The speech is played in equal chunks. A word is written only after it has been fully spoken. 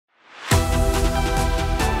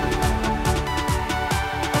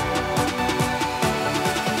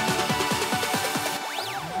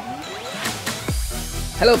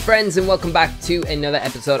Hello friends and welcome back to another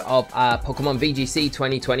episode of Pokemon VGC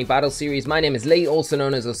 2020 Battle Series. My name is Lee, also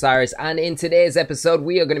known as Osirus, and in today's episode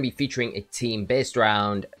we are going to be featuring a team based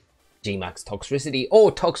around G-Max Toxtricity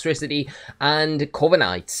or Toxtricity and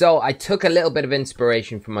Corviknight. So I took a little bit of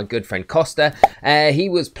inspiration from my good friend Costa. He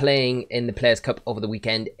was playing in the Players Cup over the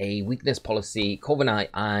weekend a Weakness Policy Corviknight,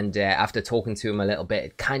 and after talking to him a little bit,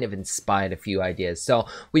 it kind of inspired a few ideas. So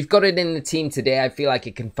we've got it in the team today. I feel like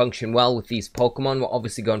it can function well with these Pokemon. We're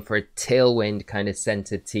obviously going for a Tailwind kind of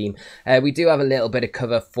centered team. We do have a little bit of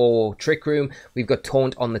cover for Trick Room. We've got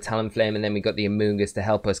Taunt on the Talonflame, and then we've got the Amoonguss to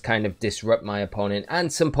help us kind of disrupt my opponent,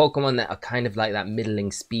 and some Pokemon that are kind of like that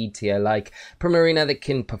middling speed tier, like Primarina, that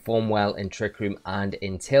can perform well in Trick Room and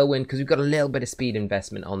in Tailwind, because we've got a little bit of speed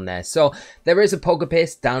investment on there. So there is a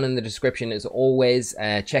Pokepaste down in the description as always.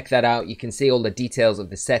 Check that out. You can see all the details of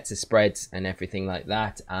the sets, of spreads and everything like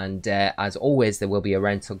that, and as always there will be a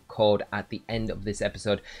rental code at the end of this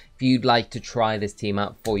episode if you'd like to try this team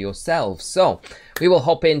out for yourselves. So we will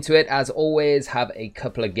hop into it as always, have a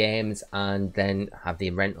couple of games, and then have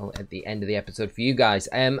the rental at the end of the episode for you guys.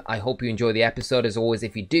 I hope you enjoy the episode. As always,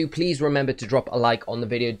 if you do, please remember to drop a like on the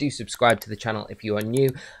video. Do subscribe to the channel if you are new,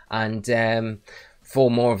 and for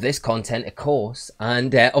more of this content, of course,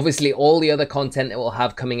 and obviously all the other content that we'll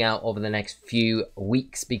have coming out over the next few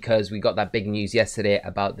weeks, because we got that big news yesterday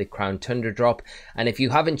about the Crown Tundra drop. And if you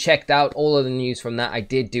haven't checked out all of the news from that, I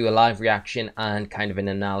did do a live reaction and kind of an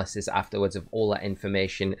analysis afterwards of all that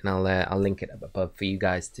information, and I'll link it up above for you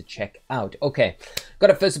guys to check out. Okay, got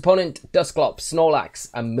a first opponent: Dusclops, Snorlax,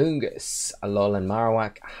 Amoonguss, Alolan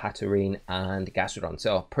Marowak, Hatterene, and Gastrodon.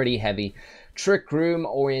 So pretty heavy Trick Room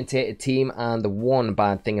orientated team, and the one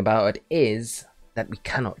bad thing about it is that we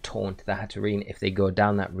cannot taunt the Hatterene if they go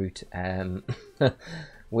down that route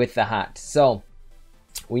with the hat. So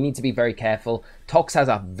we need to be very careful. Tox has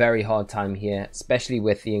a very hard time here, especially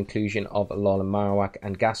with the inclusion of Alolan Marowak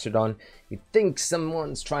and Gastrodon. You'd think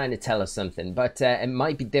someone's trying to tell us something, but it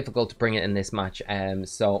might be difficult to bring it in this match,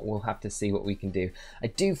 so we'll have to see what we can do. I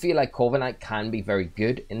do feel like Corviknight can be very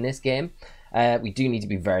good in this game. We do need to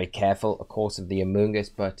be very careful, of course, of the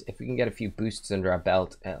Amoonguss, but if we can get a few boosts under our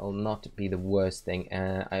belt, it'll not be the worst thing.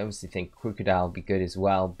 I obviously think Crocodile will be good as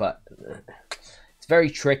well, but it's very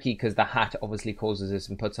tricky because the hat obviously causes us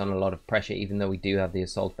and puts on a lot of pressure, even though we do have the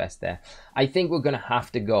Assault Vest there. I think we're going to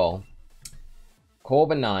have to go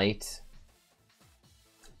Corviknight.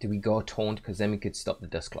 Do we go Taunt? Because then we could stop the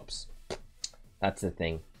Dusclops. That's the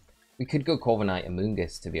thing. We could go Corviknight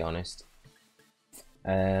Amoonguss, to be honest.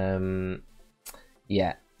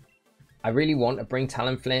 Yeah, I really want to bring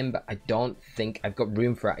Talonflame, but I don't think I've got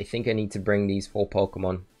room for it. I think I need to bring these 4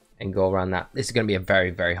 Pokemon and go around that. This is going to be a very,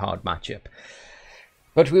 very hard matchup,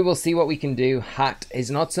 but we will see what we can do. Hat is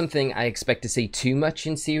not something I expect to see too much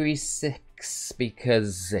in Series 6,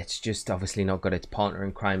 because it's just obviously not got its partner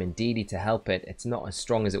in crime in Didi to help it. It's not as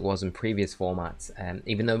strong as it was in previous formats,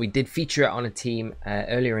 even though we did feature it on a team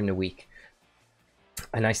earlier in the week.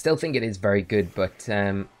 And I still think it is very good, but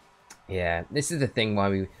yeah, this is the thing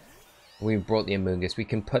why we brought the Amoonguss. We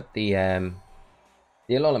can put the Alolan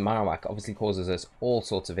Marowak obviously causes us all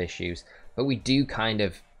sorts of issues, but we do kind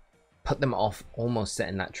of put them off almost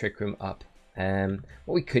setting that Trick Room up. What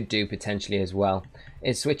we could do potentially as well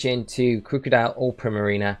is switch into Crocodile or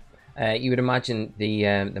Primarina. You would imagine the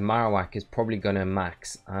Marowak is probably going to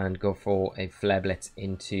max and go for a Flare Blitz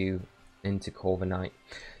into Corviknight.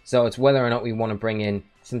 So it's whether or not we want to bring in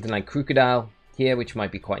something like Crocodile here, which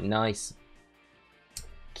might be quite nice.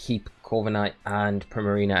 Keep Corviknight and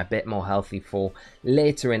Primarina a bit more healthy for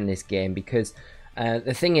later in this game, because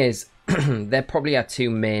the thing is, they're probably our 2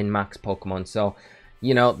 main max Pokemon. So,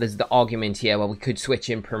 you know, there's the argument here, well, we could switch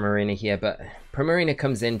in Primarina here, but Primarina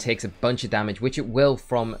comes in, takes a bunch of damage, which it will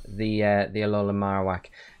from the Alolan Marowak.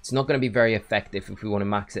 It's not going to be very effective if we want to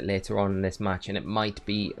max it later on in this match, and it might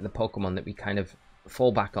be the Pokemon that we kind of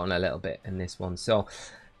fall back on a little bit in this one. So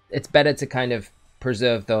it's better to kind of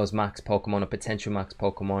preserve those max Pokemon or potential max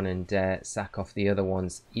Pokemon and sack off the other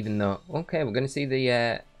ones, even though, okay, we're going to see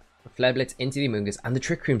the Flare Blitz into the Amoonguss and the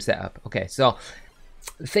Trick Room setup. Okay, so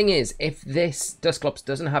the thing is, if this Dusclops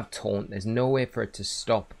doesn't have Taunt, there's no way for it to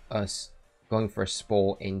stop us going for a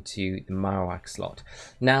Spore into the Marowak slot.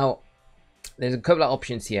 Now, there's a couple of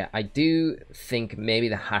options here. I do think maybe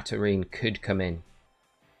the Hatterene could come in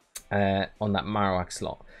on that Marowak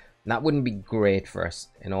slot. And that wouldn't be great for us,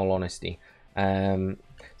 in all honesty.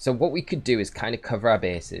 So what we could do is kind of cover our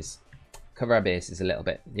bases a little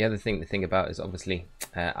bit. The other thing to think about is obviously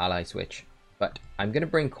ally switch. But I'm going to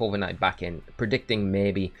bring Corviknight back in, predicting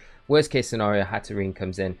maybe worst case scenario Hatterene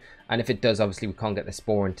comes in, and if it does, obviously we can't get the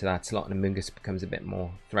Spore into that slot and Amoonguss becomes a bit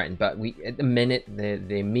more threatened. But we, at the minute,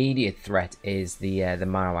 the immediate threat is the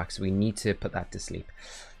Marowak, so we need to put that to sleep.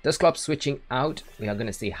 Dusclops switching out, we are going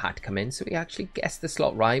to see Hat come in, so we actually guessed the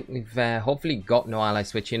slot right. We've hopefully got no ally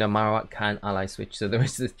switch. You know, Marowak can ally switch, so there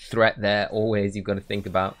is a threat there always you've got to think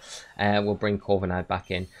about. We'll bring Corviknight back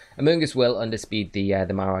in. Amoonguss will underspeed the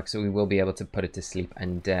Marowak, so we will be able to put it to sleep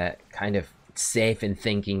and kind of safe in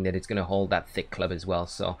thinking that it's going to hold that thick club as well,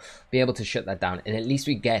 so be able to shut that down, and at least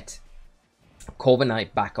we get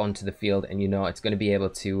Corviknight back onto the field, and you know it's going to be able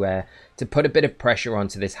to put a bit of pressure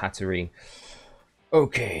onto this Hatterene.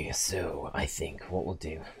 Okay, so I think what we'll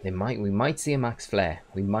do, we might see a Max Flare.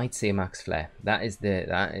 We might see a Max Flare. That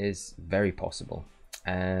is very possible.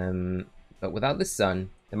 But without the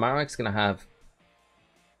sun, the Marowak's gonna have.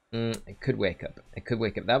 It could wake up. It could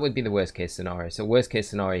wake up. That would be the worst case scenario. So worst case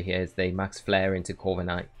scenario here is they Max Flare into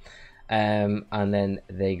Corviknight, and then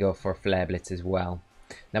they go for a Flare Blitz as well.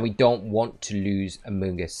 Now we don't want to lose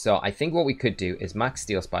Amoonguss, so I think what we could do is Max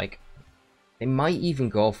Steel Spike. They might even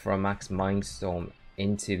go for a Max Mindstorm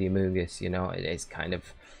into the Amoonguss, you know, it is kind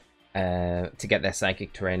of to get their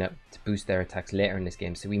Psychic Terrain up, to boost their attacks later in this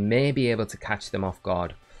game. So we may be able to catch them off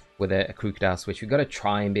guard with a Crocodile switch. We've got to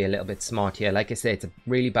try and be a little bit smart here. Like I say, it's a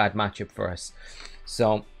really bad matchup for us.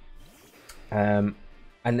 So, and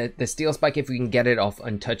the Steel Spike, if we can get it off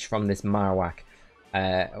untouched from this Marowak,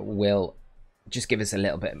 will just give us a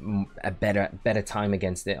little bit a better time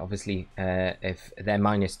against it. Obviously, if they're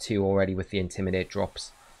 -2 already with the Intimidate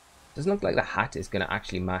drops. Doesn't look like the Hat is going to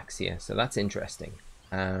actually max here, so that's interesting.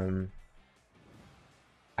 I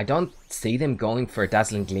don't see them going for a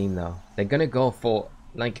Dazzling Gleam though. They're going to go for,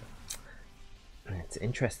 like, it's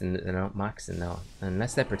interesting that they're not maxing though,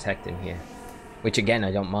 unless they're protecting here, which again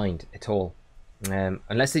I don't mind at all.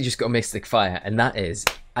 Unless they just go Mystic Fire, and that is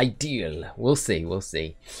ideal. We'll see, we'll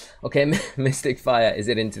see. Okay, Mystic Fire, is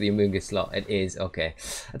it into the Amoonguss slot? It is, okay.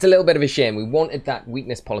 That's a little bit of a shame. We wanted that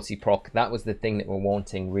Weakness Policy proc. That was the thing that we're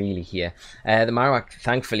wanting really here. The Marowak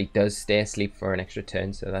thankfully does stay asleep for an extra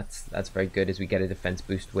turn, so that's very good as we get a defense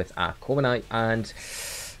boost with our Corviknight and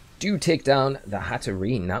do take down the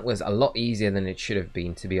Hatterene. That was a lot easier than it should have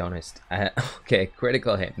been, to be honest. Okay,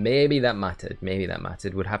 critical hit. Maybe that mattered. Maybe that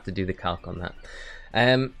mattered. Would have to do the calc on that.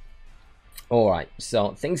 Alright,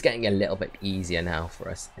 so things getting a little bit easier now for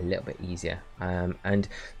us. A little bit easier. And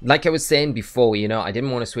like I was saying before, you know, I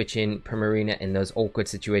didn't want to switch in Primarina in those awkward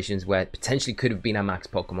situations where it potentially could have been a max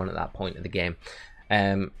Pokemon at that point of the game.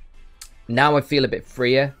 Now I feel a bit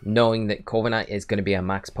freer knowing that Corviknight is going to be a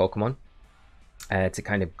max Pokemon. To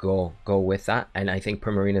kind of go with that, and I think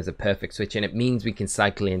Primarina is a perfect switch, and it means we can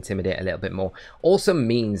cycle Intimidate a little bit more. Also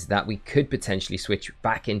means that we could potentially switch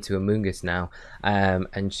back into Amoonguss now,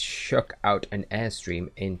 and shuck out an Airstream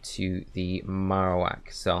into the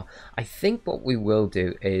Marowak. So I think what we will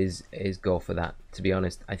do is go for that. To be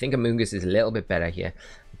honest, I think Amoonguss is a little bit better here.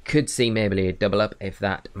 Could see maybe a double up if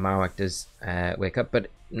that Marowak does wake up, but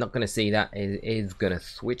not going to see that. It is going to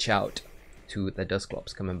switch out to the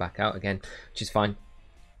Dusclops coming back out again, which is fine,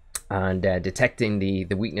 and detecting the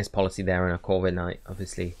weakness policy there on a Corviknight,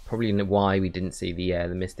 obviously probably why we didn't see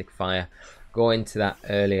the Mystic Fire go into that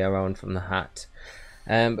earlier on from the Hat.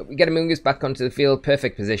 But we get Amoonguss back onto the field,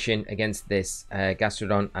 perfect position against this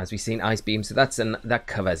Gastrodon, as we've seen Ice Beam, so that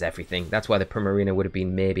covers everything. That's why the Primarina would have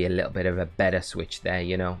been maybe a little bit of a better switch there,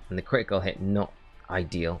 you know, and the critical hit not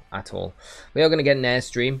ideal at all. We are going to get an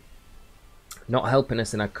Airstream. Not helping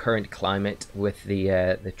us in our current climate with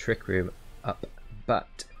the Trick Room up,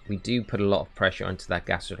 but we do put a lot of pressure onto that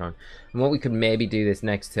Gastrodon. And what we could maybe do this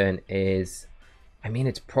next turn is, I mean,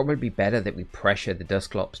 it's probably better that we pressure the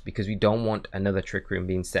Dusclops because we don't want another Trick Room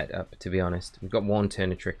being set up, to be honest. We've got one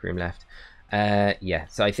turn of Trick Room left. Yeah,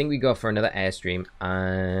 so I think we go for another Airstream,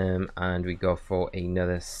 and we go for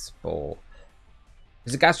another Spore.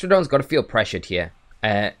 Because the Gastrodon's got to feel pressured here.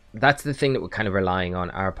 That's the thing that we're kind of relying on.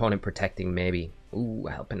 Our opponent protecting maybe. Ooh,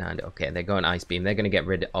 helping hand. Okay, they're going Ice Beam. They're going to get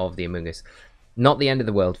rid of the Amoonguss. Not the end of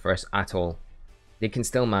the world for us at all. They can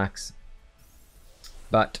still max.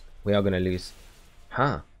 But we are going to lose.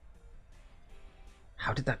 Huh.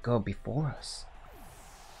 How did that go before us?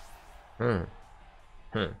 That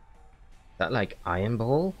like Iron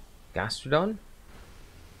Ball? Gastrodon?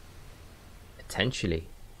 Potentially.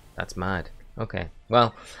 That's mad. Okay.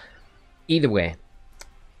 Well, either way.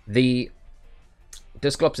 The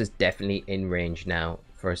Dusclops is definitely in range now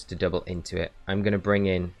for us to double into it. I'm going to bring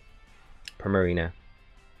in Primarina.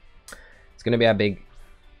 It's going to be our big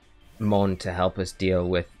Mon to help us deal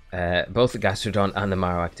with both the Gastrodon and the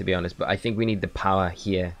Marowak, to be honest. But I think we need the power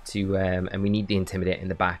here to, and we need the Intimidate in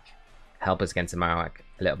the back. Help us against the Marowak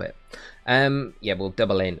a little bit. Yeah, we'll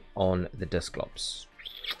double in on the Dusclops.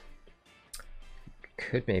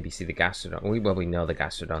 Could maybe see the Gastrodon. Well, we know the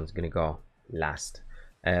Gastrodon's going to go last.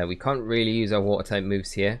 We can't really use our water type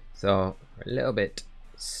moves here, so we're a little bit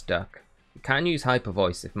stuck. We can use Hyper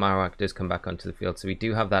Voice if Marowak does come back onto the field, so we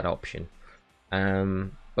do have that option.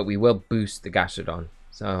 But we will boost the Gastrodon,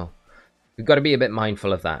 so we've got to be a bit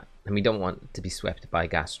mindful of that, and we don't want to be swept by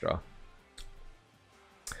Gastro.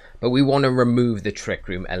 But we want to remove the Trick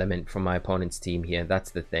Room element from my opponent's team here.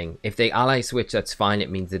 That's the thing. If they ally switch, that's fine.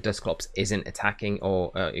 It means the Dusclops isn't attacking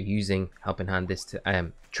or using Helping Hand this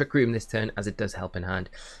Trick Room this turn, as it does Helping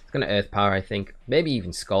Hand. It's going to Earth Power, I think. Maybe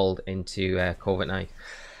even Scald into Corviknight.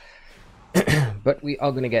 But we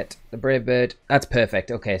are going to get the Brave Bird. That's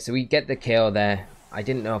perfect. Okay, so we get the KO there. I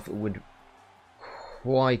didn't know if it would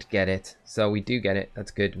quite get it, so we do get it. That's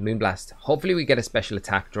good. Moonblast. Hopefully we get a special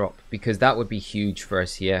attack drop, because that would be huge for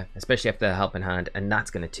us here, especially after the Helping Hand, and that's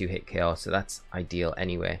going to 2-hit KO, so that's ideal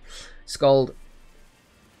anyway. Scald.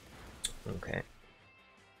 Okay,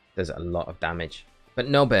 does a lot of damage, but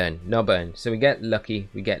no burn, no burn, so we get lucky,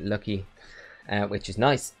 which is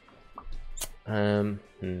nice.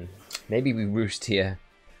 Maybe we roost here.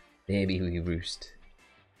 Maybe we roost.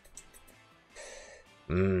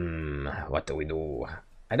 What do we do?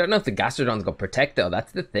 I don't know if the Gastrodon's got Protect though.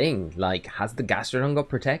 That's the thing. Like, has the Gastrodon got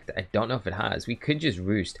Protect? I don't know if it has. We could just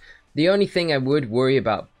roost. The only thing I would worry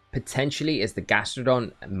about potentially is the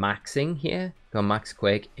Gastrodon maxing here. Go Max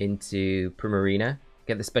Quake into Primarina.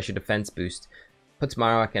 Get the special defense boost. Puts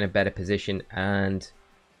Marowak in a better position. And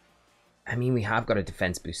I mean, we have got a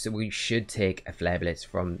defense boost, so we should take a Flare Blitz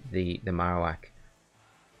from the Marowak.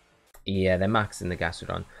 Yeah, they're maxing the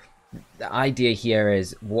Gastrodon. The idea here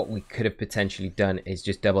is what we could have potentially done is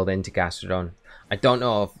just doubled into Gastrodon. I don't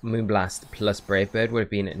know if Moonblast plus Brave Bird would have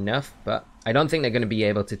been enough, but I don't think they're going to be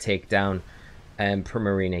able to take down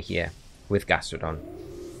Primarina here with Gastrodon.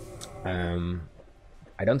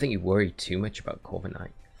 I don't think you worry too much about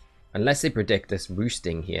Corviknight. Unless they predict us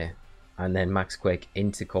roosting here and then Max Quake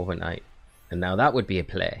into Corviknight. And now that would be a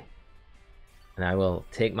play. And I will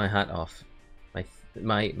take my hat off.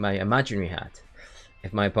 My imaginary hat.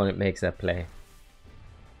 If my opponent makes that play.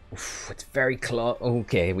 Oof, it's very close.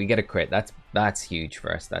 Okay, we get a crit. That's huge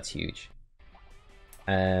for us. That's huge.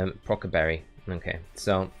 Prockerberry. Okay,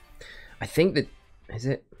 so I think that is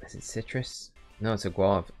it citrus? No, it's a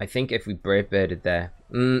guava. I think if we Brave Birded there,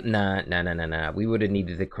 nah. We would have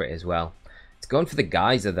needed the crit as well. It's going for the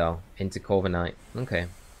geyser though into Corviknight. Okay,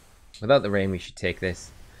 without the rain, we should take this.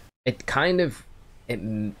 It kind of it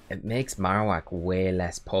makes Marowak way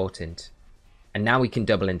less potent. And now we can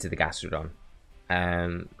double into the Gastrodon.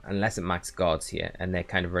 Unless it max Gods here. And they're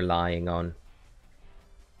kind of relying on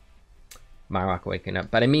Marowak waking up.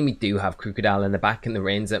 But I mean, we do have Crocodile in the back and the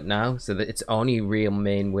rain's up now. So that its only real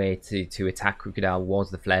main way to attack Crocodile was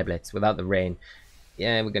the Flare Blitz. Without the rain,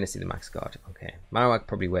 yeah, we're going to see the max God. Okay, Marowak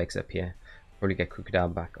probably wakes up here. Probably get Crocodile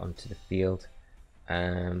back onto the field.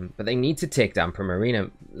 But they need to take down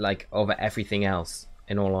Primarina, like, over everything else,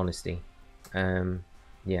 in all honesty.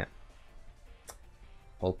 Yeah.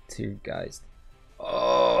 Poltergeist.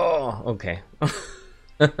 Oh, okay.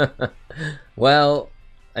 Well,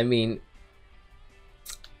 I mean,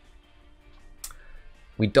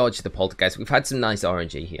 we dodged the Poltergeist. We've had some nice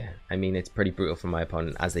RNG here. I mean, it's pretty brutal for my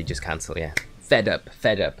opponent as they just cancel. Yeah, fed up.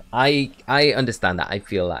 I understand that. I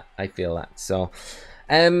feel that. So,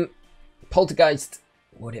 Poltergeist,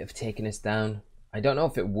 would it have taken us down? I don't know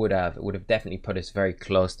if it would have. It would have definitely put us very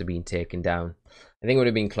close to being taken down. I think it would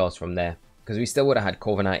have been close from there. Because we still would have had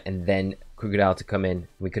Corviknight and then Crocodile to come in.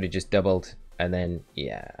 We could have just doubled. And then,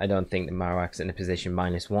 yeah, I don't think the Marowak's in a position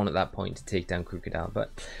 -1 at that point to take down Crocodile. But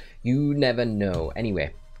you never know.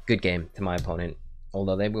 Anyway, good game to my opponent.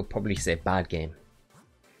 Although they will probably say bad game.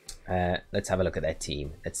 Let's have a look at their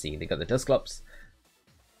team. Let's see. They got the Dusclops.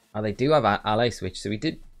 Oh, they do have ally switch. So we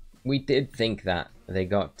did think that they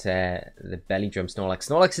got the Belly Drum Snorlax.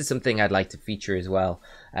 Snorlax is something I'd like to feature as well.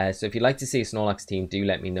 So if you'd like to see a Snorlax team, do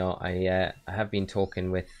let me know. I have been talking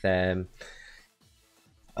with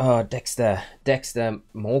Dexter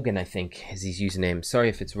Morgan, I think is his username. Sorry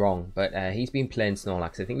if it's wrong, but he's been playing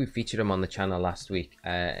Snorlax. I think we featured him on the channel last week,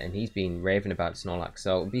 and he's been raving about Snorlax.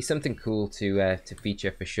 So it'll be something cool to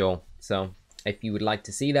feature for sure. So if you would like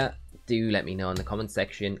to see that, do let me know in the comment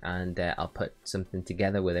section, and I'll put something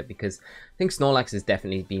together with it, because I think Snorlax has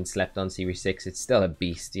definitely been slept on Series 6. It's still a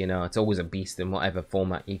beast, you know. It's always a beast in whatever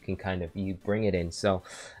format you can you bring it in. So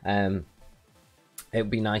it would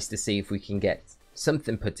be nice to see if we can get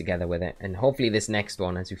something put together with it. And hopefully this next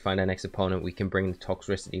one, as we find our next opponent, we can bring the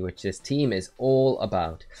Toxtricity, which this team is all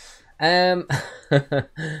about. Maybe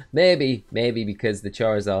because the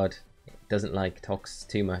Charizard doesn't like Tox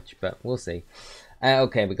too much, but we'll see.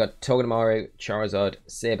 Okay, we got Togedemaru, Charizard,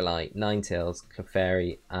 Sableye, Ninetales,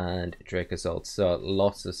 Clefairy, and Dracozolt. So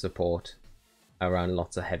lots of support around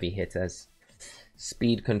lots of heavy hitters.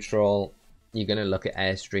 Speed control, you're going to look at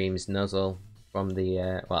Airstreams, Nuzzle from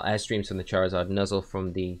the, Airstreams from the Charizard, Nuzzle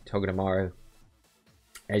from the Togedemaru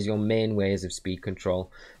as your main ways of speed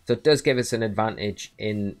control. So it does give us an advantage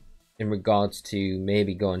in regards to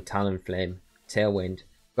maybe going Talonflame, Tailwind.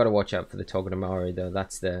 Got to watch out for the Togedemaru though.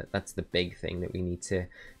 That's the big thing that we need to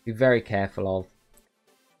be very careful of.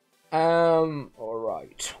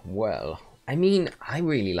 Alright. Well, I mean, I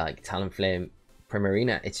really like Talonflame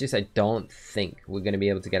Primarina. It's just I don't think we're going to be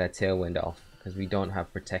able to get our Tailwind off because we don't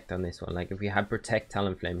have Protect on this one. Like if we had Protect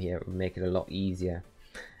Talonflame here, it would make it a lot easier.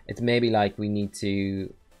 It's maybe like we need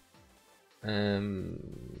to I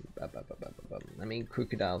mean,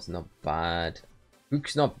 Crocodile's not bad.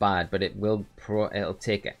 Rook's not bad, but it'll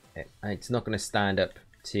take it. It's not going to stand up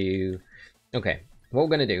to... Okay, what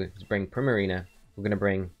we're going to do is bring Primarina. We're going to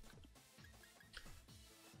bring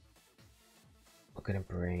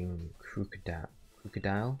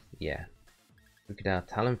Crocodile? Yeah. Crocodile,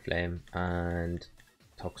 Talonflame, and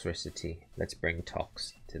Toxtricity. Let's bring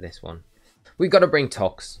Tox to this one. We got to bring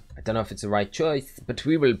Tox. I don't know if it's the right choice, but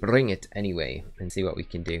we will bring it anyway and see what we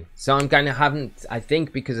can do. So I'm kind of I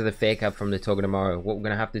think because of the fake out from the Togedemaru, what we're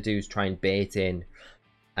going to have to do is try and bait in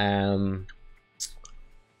a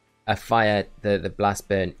fire, the Blast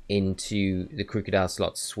Burn into the Crocodile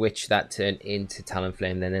slot, switch that turn into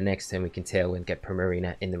Talonflame, then the next turn we can Tailwind, get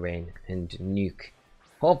Primarina in the rain and nuke,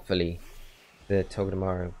 hopefully, the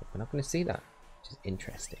Togedemaru. We're not going to see that, which is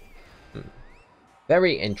interesting.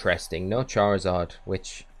 Very interesting. No Charizard,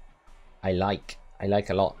 which I like. I like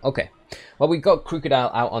a lot. Okay. Well, we've got Crocodile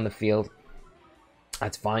out on the field.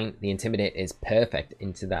 That's fine. The Intimidate is perfect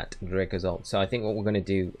into that Dracozolt. So I think what we're going to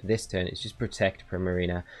do this turn is just protect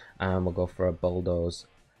Primarina. And we'll go for a Bulldoze.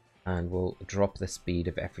 And we'll drop the speed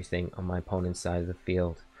of everything on my opponent's side of the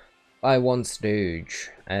field by one stage.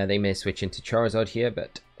 They may switch into Charizard here,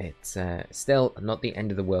 but it's still not the end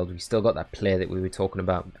of the world. We still got that play that we were talking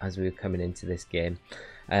about as we were coming into this game.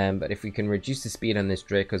 But if we can reduce the speed on this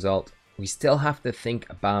Dracozolt, we still have to think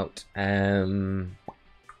about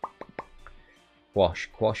Quash.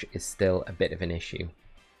 Quash is still a bit of an issue,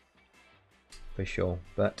 for sure.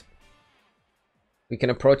 But we can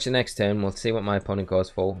approach the next turn. We'll see what my opponent goes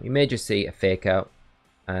for. You may just see a fake out.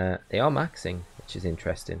 They are maxing, which is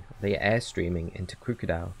interesting. They are airstreaming into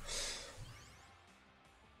Crocodile.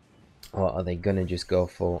 Or are they gonna just go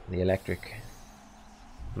for the electric?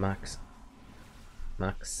 Max,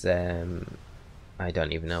 I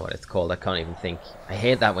don't even know what it's called. I can't even think. I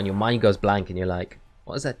hate that when your mind goes blank and you're like,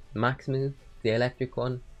 what is that Max move? The electric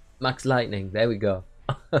one? Max Lightning, there we go.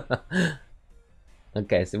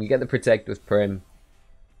 Okay, so we get the Protect with Prim.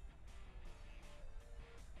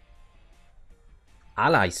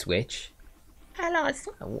 Ally Switch? Ally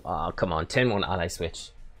Switch? Oh, come on, turn one Ally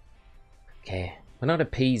Switch. Okay, we're not a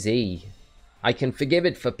PZ. I can forgive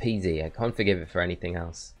it for PZ. I can't forgive it for anything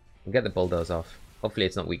else. We'll get the Bulldoze off. Hopefully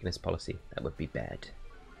it's not Weakness Policy. That would be bad.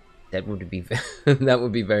 That would be that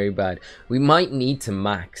would be very bad. We might need to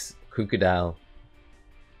max Crocodile.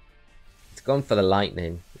 It's gone for the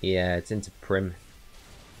Lightning. Yeah, it's into Prim.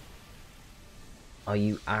 Are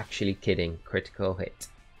you actually kidding? Critical hit.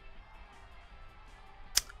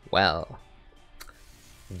 Well,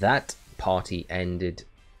 that party ended.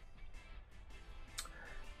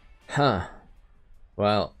 Huh.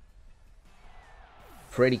 Well,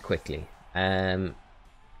 pretty quickly.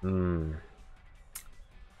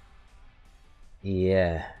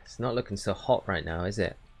 Yeah, it's not looking so hot right now, is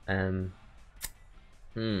it? I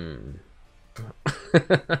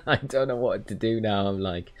don't know what to do now. I'm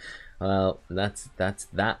like, well, that's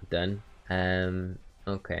that done.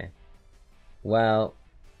 Okay. Well,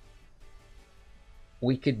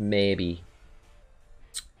 we could maybe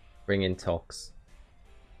bring in Tox.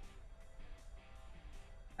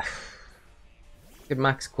 Good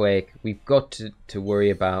Max Quake. We've got to worry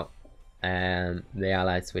about the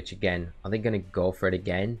Allied Switch again. Are they going to go for it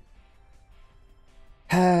again?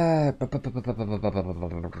 Because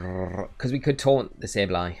we could taunt the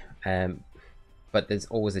Sableye, but there's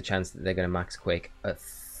always a chance that they're going to Max Quake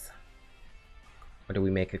us. Or do we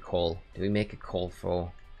make a call? Do we make a call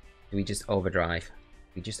for... Do we just overdrive?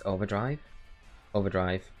 We just overdrive?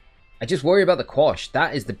 Overdrive. I just worry about the Quash.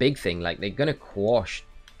 That is the big thing. Like, they're going to Quash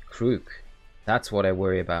Crook. That's what I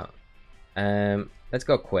worry about. Let's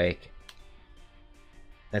go Quake.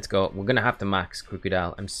 Let's go. We're going to have to max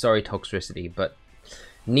Crocodile. I'm sorry, Toxtricity, but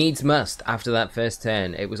needs must after that first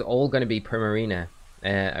turn. It was all going to be Primarina.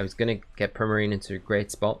 I was going to get Primarina into a great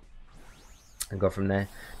spot and go from there.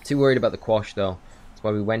 Too worried about the Quash, though. That's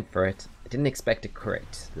why we went for it. I didn't expect a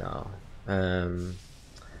crit, though. And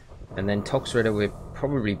then Toxritter would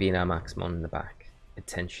probably be in our Maximon in the back,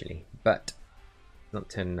 potentially. But not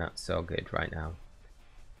turning out so good right now.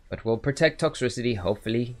 But we'll protect Toxtricity,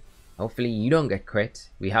 hopefully. Hopefully you don't get crit.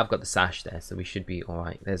 We have got the Sash there, so we should be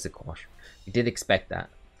alright. There's a Quash. We did expect that.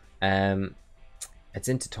 It's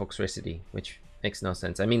into Toxtricity, which makes no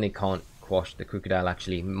sense. I mean, they can't Quash the Crocodile,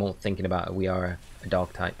 actually. More thinking about it, we are a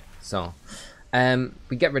dog type. So,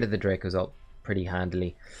 we get rid of the Dracosult pretty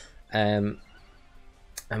handily. And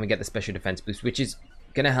we get the special defense boost, which is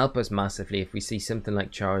going to help us massively if we see something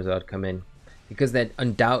like Charizard come in, because they're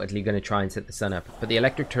undoubtedly going to try and set the sun up. But the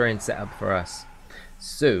electric terrain set up for us,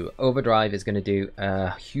 so Overdrive is going to do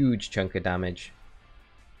a huge chunk of damage.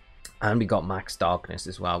 And we got Max Darkness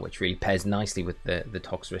as well, which really pairs nicely with the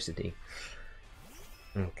Toxtricity.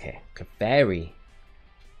 Okay, Clefairy.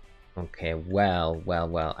 Okay, well.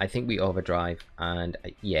 I think we Overdrive, and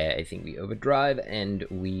yeah, I think we Overdrive, and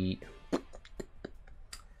we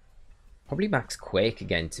probably Max Quake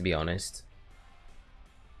again, to be honest.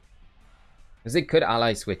 Because they could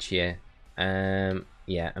ally switch here.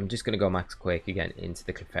 Yeah, I'm just going to go Max Quake again into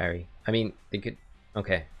the Clefairy. I mean, they could...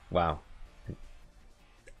 Okay, wow.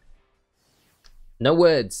 No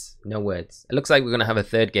words. No words. It looks like we're going to have a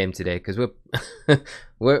third game today, because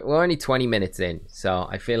we're only 20 minutes in. So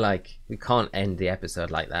I feel like we can't end the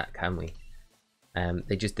episode like that, can we?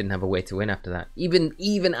 They just didn't have a way to win after that.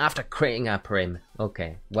 Even after creating our Prim.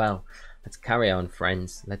 Okay, well, let's carry on,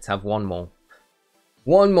 friends. Let's have one more.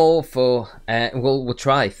 One more for... we'll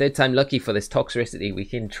try. Third time lucky for this Toxtricity. We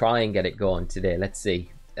can try and get it going today. Let's see.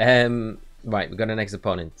 Right, we've got our next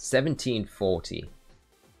opponent. 1740.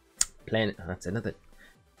 Playing... That's another...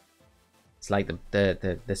 It's like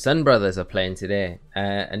the Sun Brothers are playing today.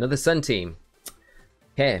 Another Sun team.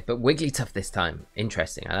 Okay, but Wigglytuff this time.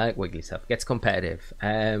 Interesting. I like Wigglytuff. Gets competitive.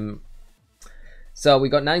 So we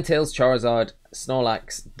got Ninetales, Charizard,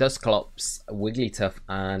 Snorlax, Dusclops, Wigglytuff,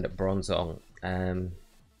 and Bronzong. Heavy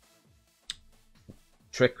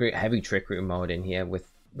Trick Room mode in here with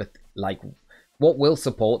like what will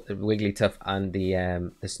support the Wigglytuff and the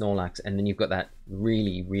Snorlax, and then you've got that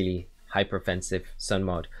really hyper offensive Sun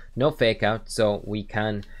mode. No fake out, so we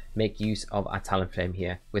can make use of our Talonflame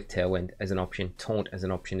here with Tailwind as an option, Taunt as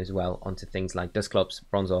an option as well onto things like Dusclops,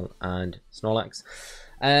 Bronzong, and Snorlax.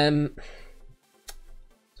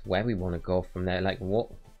 Where we want to go from there, like what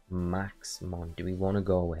Maxmon do we want to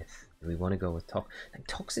go with? Do we want to go with Tox? Like,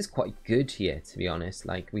 Tox is quite good here, to be honest.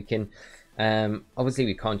 Like, we can obviously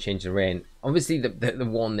we can't change the rain. Obviously the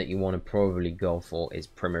one that you want to probably go for is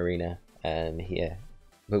Primarina here,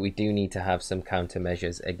 but we do need to have some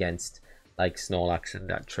countermeasures against like Snorlax and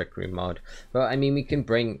that Trick Room mod. But I mean, we can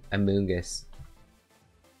bring Amoonguss,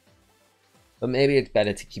 but maybe it's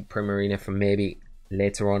better to keep Primarina for maybe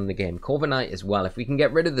later on in the game. Corviknight as well. If we can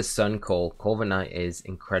get rid of the Sun Call, Corviknight is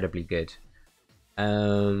incredibly good.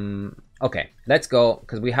 Okay, let's go,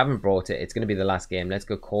 because we haven't brought it. It's going to be the last game. Let's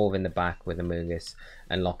go Corv in the back with Amoonguss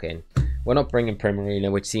and lock in. We're not bringing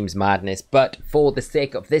Primarina, which seems madness, but for the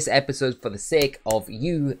sake of this episode, for the sake of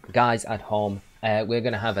you guys at home, we're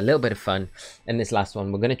going to have a little bit of fun in this last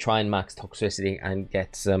one. We're going to try and max Toxtricity and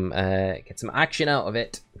get some action out of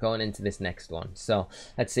it going into this next one. So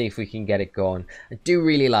let's see if we can get it going. I do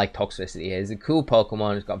really like Toxtricity. It's a cool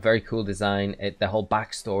Pokemon. It's got a very cool design. The whole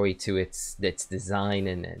backstory to its design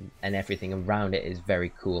and everything around it is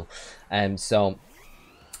very cool. So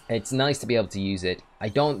it's nice to be able to use it. I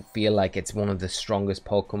don't feel like it's one of the strongest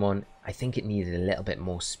Pokemon. I think it needed a little bit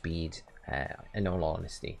more speed, in all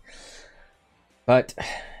honesty. But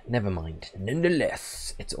never mind.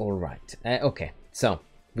 Nonetheless, it's all right. Okay, so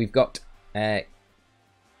we've got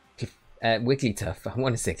Wigglytuff. I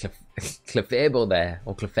want to say Clefable there,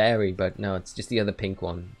 or Clefairy, but no, it's just the other pink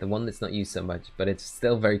one, the one that's not used so much, but it's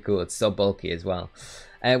still very cool. It's so bulky as well.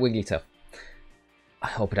 Wigglytuff. I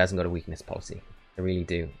hope it hasn't got a weakness policy. I really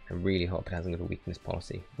do. I really hope it hasn't got a weakness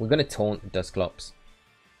policy. We're going to taunt Dusclops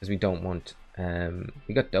because we don't want...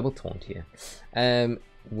 we got double taunt here.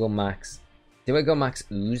 We'll max... Do I go max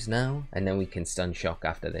Ooze now? And then we can stun shock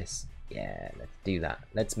after this. Yeah, let's do that.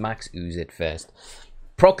 Let's max Ooze it first.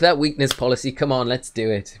 Proc that weakness policy. Come on, let's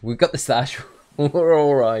do it. We've got the Sash. We're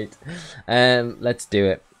all right. Let's do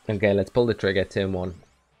it. Okay, let's pull the trigger, turn 1.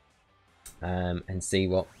 And see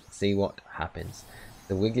what happens.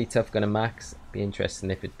 The Wigglytuff gonna max. Be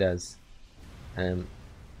interesting if it does.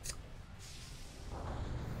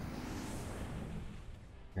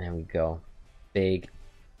 There we go. Big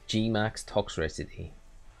G-Max Toxtricity.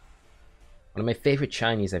 One of my favorite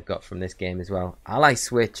shinies I've got from this game as well. Ally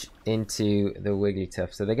switch into the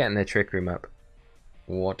Wigglytuff, so they're getting their Trick Room up.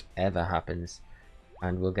 Whatever happens,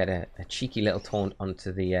 and we'll get a cheeky little taunt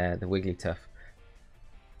onto the Wigglytuff.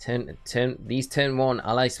 These turn 1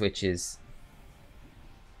 ally switches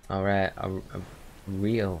are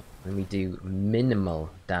real, and we do minimal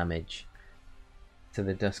damage to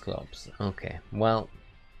the Dusclops. Okay, well,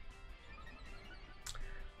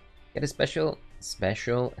 get a special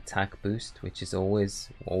attack boost, which is always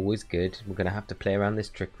good. We're gonna have to play around this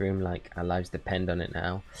Trick Room like our lives depend on it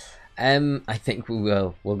now. I think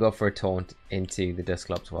we'll go for a taunt into the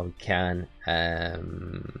Dusclops while we can.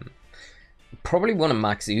 Probably want to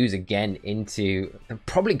max ooze again into. I'm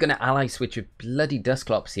probably gonna ally switch with bloody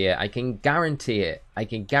Dusclops here. I can guarantee it.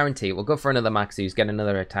 We'll go for another max ooze, get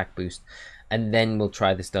another attack boost, and then we'll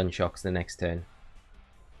try the stun shocks the next turn.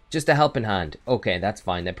 Just a helping hand. Okay, that's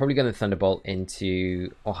fine. They're probably gonna Thunderbolt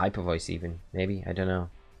into, or Hyper Voice even. Maybe, I don't know.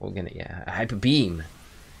 We're gonna, yeah, a Hyper Beam.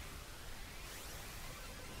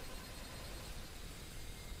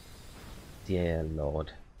 Dear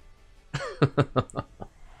Lord.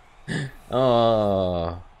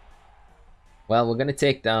 Oh. Well, we're gonna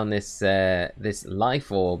take down this this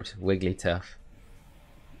life-orbed Wigglytuff.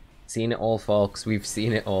 Seen it all, folks. We've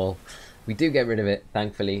seen it all. We do get rid of it,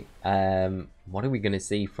 thankfully. What are we gonna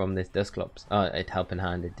see from this Dusclops? Oh, it helping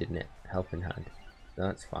handed, didn't it? Helping hand. So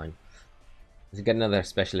that's fine. Let's get another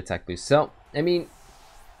special attack boost. So, I mean,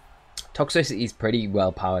 Toxtricity is pretty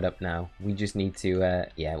well powered up now. We just need to,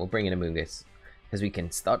 yeah, we'll bring in Amoonguss because we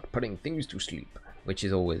can start putting things to sleep, which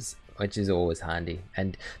is always handy.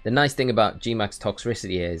 And the nice thing about G-Max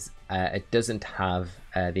Toxtricity is it doesn't have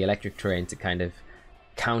the electric terrain to kind of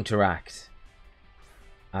counteract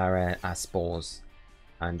our spores.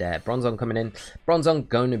 And Bronzong coming in. Bronzong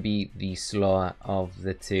going to be the slower of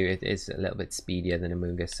the two. It is a little bit speedier than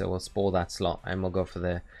Amoonguss, so we'll spore that slot and we'll go for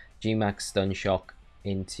the G-Max Stun Shock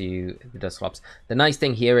into the Dusclops. The nice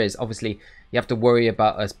thing here is obviously you have to worry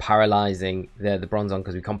about us paralyzing the Bronzong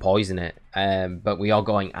because we can't poison it, but we are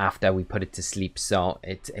going after we put it to sleep, so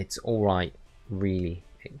it's all right, really.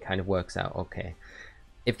 It kind of works out okay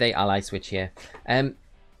if they ally switch here.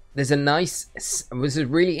 There's a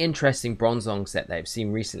really interesting Bronzong set that I've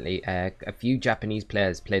seen recently. A few Japanese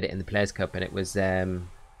players played it in the Players Cup, and it was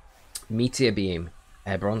Meteor Beam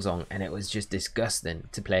Bronzong, and it was just disgusting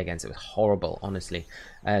to play against. It was horrible, honestly.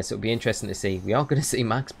 So it'll be interesting to see. We are going to see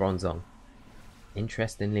Max Bronzong,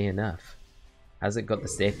 interestingly enough. Has it got the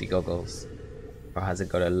safety goggles, or has it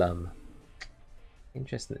got a lum?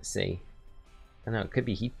 Interesting to see. I don't know, it could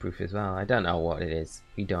be heat proof as well. I don't know what it is.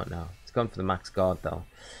 We don't know. It's gone for the max guard though.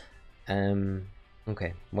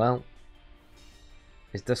 Okay, well,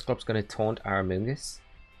 is Dusclops going to taunt our Amoonguss?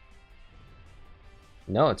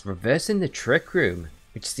 No, it's reversing the Trick Room,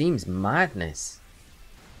 which seems madness.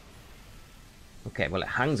 Okay, well, it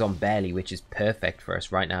hangs on barely, which is perfect for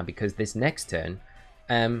us right now because this next turn,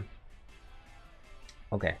 okay,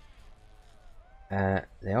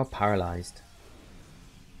 they are paralyzed.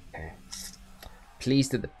 Okay,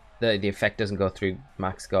 pleased that the effect doesn't go through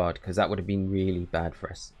max guard because that would have been really bad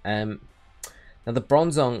for us. Now the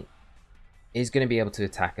Bronzong is going to be able to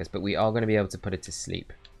attack us, but we are going to be able to put it to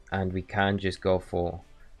sleep, and we can just go for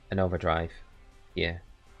an overdrive here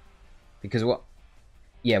because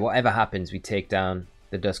whatever happens, we take down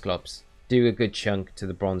the Dusclops, do a good chunk to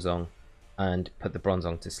the Bronzong, and put the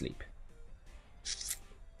Bronzong to sleep.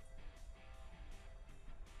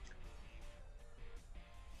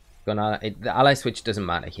 The ally switch doesn't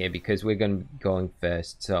matter here because we're going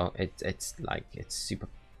first, so it's super.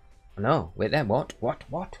 No, wait there. What?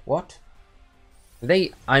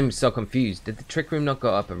 I'm so confused. Did the Trick Room not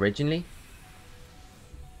go up originally?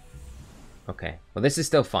 Okay, well this is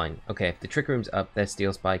still fine. Okay, if the Trick Room's up, they're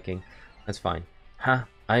steel spiking. That's fine. Huh?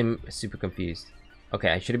 I'm super confused. Okay,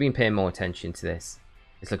 I should have been paying more attention to this.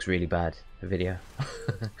 This looks really bad, the video.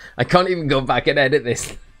 I can't even go back and edit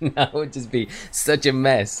this. That would just be such a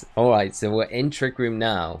mess. Alright, so we're in Trick Room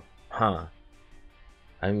now. Huh.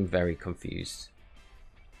 I'm very confused.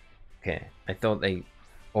 Okay, I thought they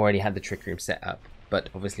already had the Trick Room set up, but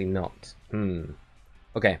obviously not.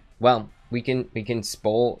 Okay, well, we can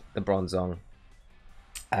spore the Bronzong.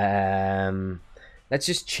 Let's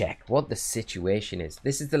just check what the situation is.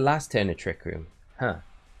 This is the last turn of Trick Room. Huh.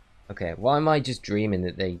 Okay, why am I just dreaming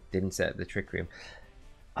that they didn't set up the Trick Room?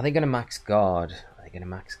 Are they going to max guard? Are they going to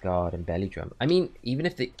max guard and belly drum? I mean, even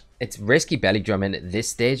if it's risky belly drumming at this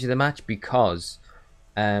stage of the match because,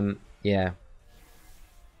 yeah.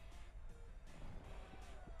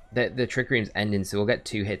 the Trick Room's ending, so we'll get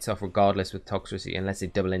 2 hits off regardless with Toxtricity, unless they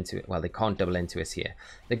double into it. Well, they can't double into us here.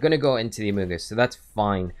 They're going to go into the Amogus, so that's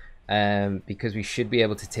fine, because we should be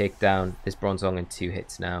able to take down this Bronzong in 2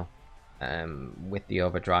 hits now, with the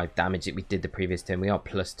overdrive damage that we did the previous turn. We are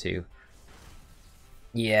 +2.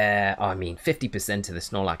 Yeah, I mean, 50% of the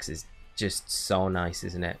Snorlax is just so nice,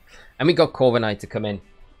 isn't it? And we got Corviknight to come in,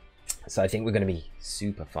 so I think we're going to be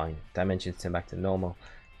super fine. Dimensions turn back to normal.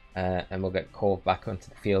 And we'll get Corv back onto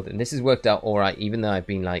the field. And this has worked out alright, even though I've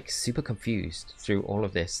been like super confused through all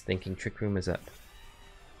of this, thinking Trick Room was up.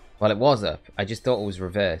 Well, it was up. I just thought it was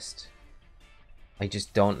reversed. I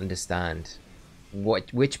just don't understand.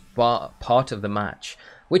 Which part of the match,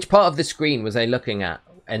 which part of the screen was I looking at?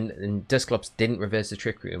 And Dusclops didn't reverse the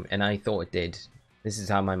Trick Room, and I thought it did. This is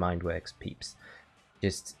how my mind works, peeps.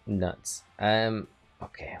 Just nuts.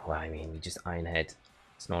 Okay, well, I mean, we just Iron Head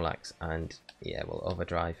Snorlax, and yeah, we'll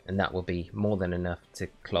overdrive, and that will be more than enough to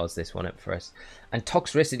close this one up for us. And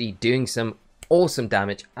Toxtricity doing some awesome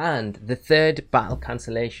damage, and the 3rd battle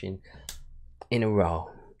cancellation in a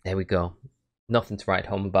row. There we go. Nothing to write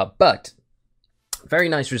home about, but very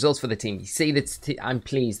nice results for the team. You see that I'm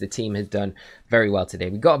pleased the team has done very well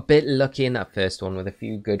today. We got a bit lucky in that first one with a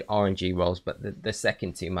few good RNG rolls, but the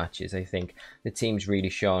second 2 matches, I think the team's really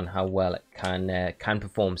shown how well it can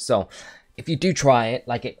perform. So if you do try it,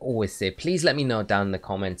 like I always say, please let me know down in the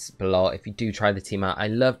comments below if you do try the team out. I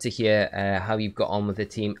love to hear how you've got on with the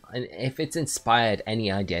team, and if it's inspired any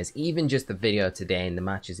ideas, even just the video today and the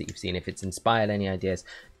matches that you've seen, if it's inspired any ideas,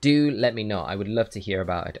 do let me know. I would love to hear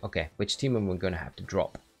about it. Okay, which team am I going to have to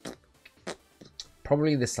drop?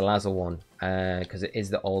 Probably the Salazzle one, because it is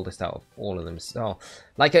the oldest out of all of them. So,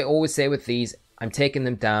 like I always say with these, I'm taking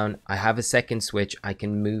them down. I have a second switch. I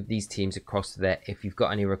can move these teams across to there. If you've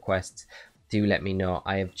got any requests, do let me know.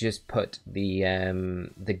 I have just put the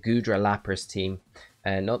Goodra Lapras team,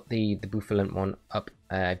 not the Buffalant one, up.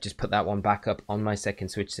 I've just put that one back up on my second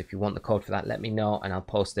switch. So if you want the code for that, let me know and I'll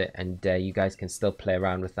post it. And you guys can still play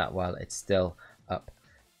around with that while it's still up.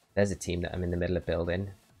 There's a team that I'm in the middle of building.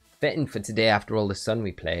 Fitting for today after all the sun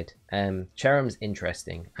we played. Cherrim's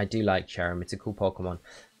interesting. I do like Cherrim. It's a cool Pokemon.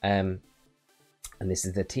 And this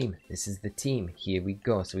is the team. This is the team. Here we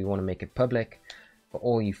go. So we want to make it public for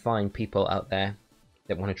all you fine people out there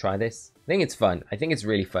that want to try this. I think it's fun. I think it's a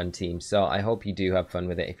really fun team. So I hope you do have fun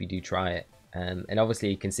with it if you do try it. And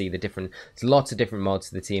obviously you can see the different, there's lots of different modes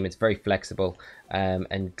to the team. It's very flexible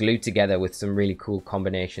and glued together with some really cool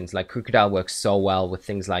combinations. Like Crocodile works so well with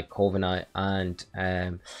things like Corviknight and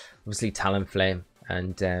obviously Talonflame,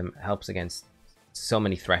 and helps against so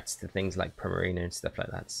many threats to things like Primarina and stuff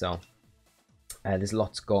like that. So there's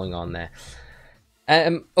lots going on there.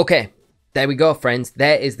 Okay, there we go, friends.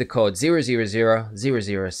 There is the code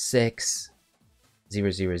 000-006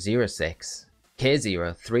 0006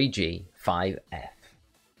 K03G5F.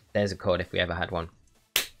 There's a code if we ever had one.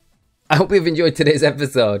 I hope you've enjoyed today's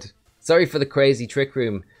episode. Sorry for the crazy Trick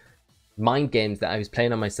Room mind games that I was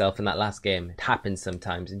playing on myself in that last game. It happens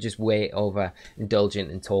sometimes, and just way over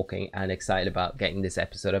indulgent and talking, and excited about getting this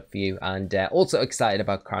episode up for you, and also excited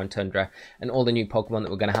about Crown Tundra and all the new Pokemon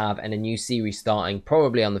that we're going to have, and a new series starting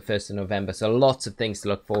probably on the 1st of November. So lots of things to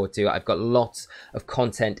look forward to. I've got lots of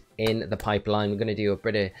content in the pipeline. We're going to do a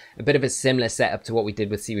bit of a similar setup to what we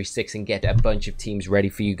did with Series 6 and get a bunch of teams ready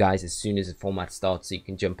for you guys as soon as the format starts, so you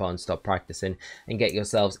can jump on, stop practicing, and get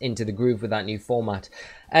yourselves into the groove with that new format.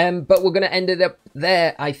 But we're going to end it up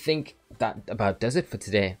there. I think that about does it for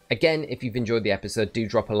today. Again, if you've enjoyed the episode, do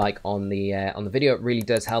drop a like on the video. It really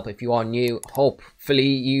does help. If you are new, hopefully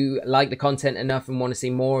you like the content enough and want to see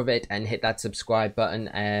more of it, and hit that subscribe button.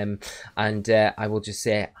 I will just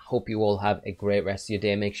say, hope you all have a great rest of your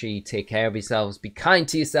day. Make sure you take care of yourselves, be kind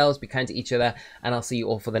to yourselves, be kind to each other, and I'll see you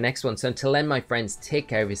all for the next one. So until then, my friends, take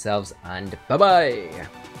care of yourselves, and bye bye.